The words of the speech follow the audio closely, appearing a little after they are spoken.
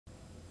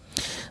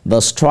The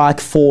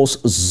Strike Force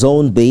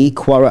Zone B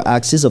Kwara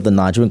axis of the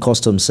Nigerian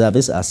Customs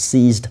Service has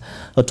seized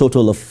a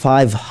total of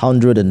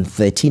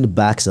 513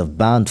 bags of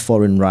banned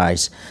foreign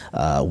rice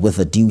with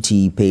a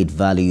duty paid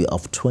value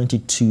of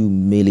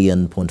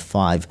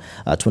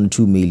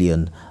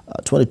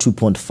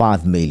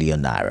 22.5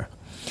 million naira.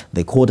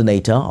 The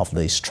coordinator of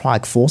the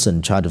Strike Force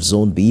in charge of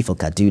Zone B for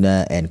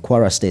Kaduna and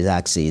Kwara State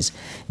axis,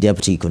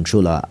 Deputy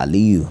Controller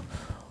Aliyu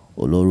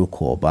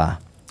Olorukoba,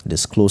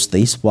 disclosed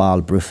this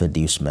while briefing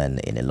newsmen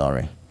in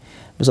Ilorin.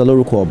 Mr.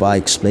 Olorukoba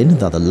explained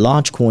that the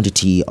large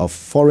quantity of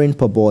foreign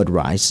parboiled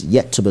rice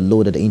yet to be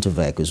loaded into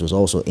vehicles was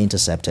also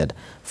intercepted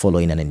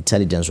following an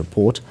intelligence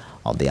report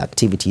on the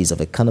activities of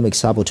economic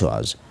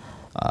saboteurs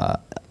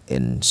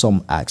in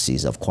some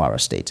axes of Kwara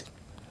State.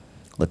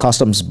 The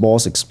customs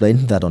boss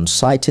explained that on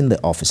citing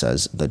the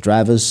officers, the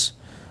drivers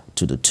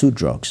to the two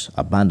trucks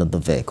abandoned the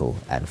vehicle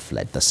and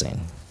fled the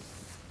scene.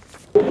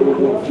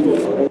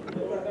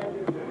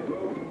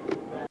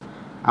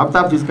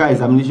 After physical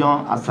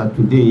examination as at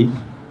today,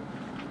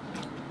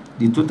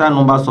 the total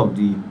numbers of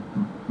the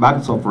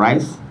bags of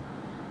rice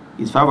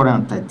is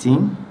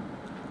 513,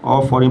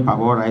 all foreign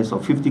parboiled rice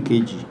of 50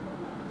 kg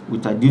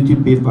with a duty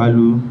paid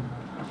value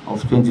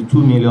of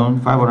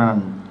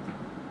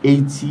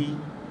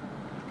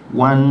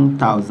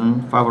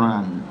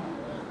 22,581,500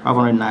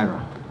 naira,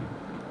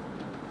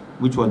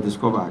 which was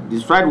discovered.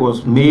 The strike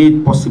was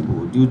made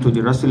possible due to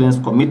the resilience,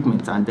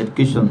 commitment, and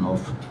dedication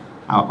of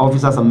our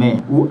officers and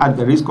men who, at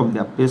the risk of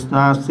their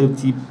personal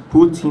safety,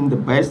 put in the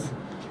best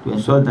to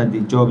ensure that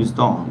the job is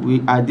done.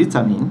 We are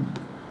determined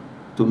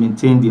to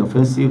maintain the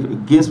offensive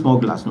against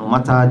smugglers no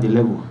matter the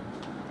level.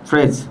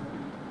 Threats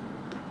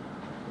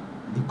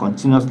they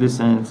continuously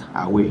send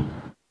our way.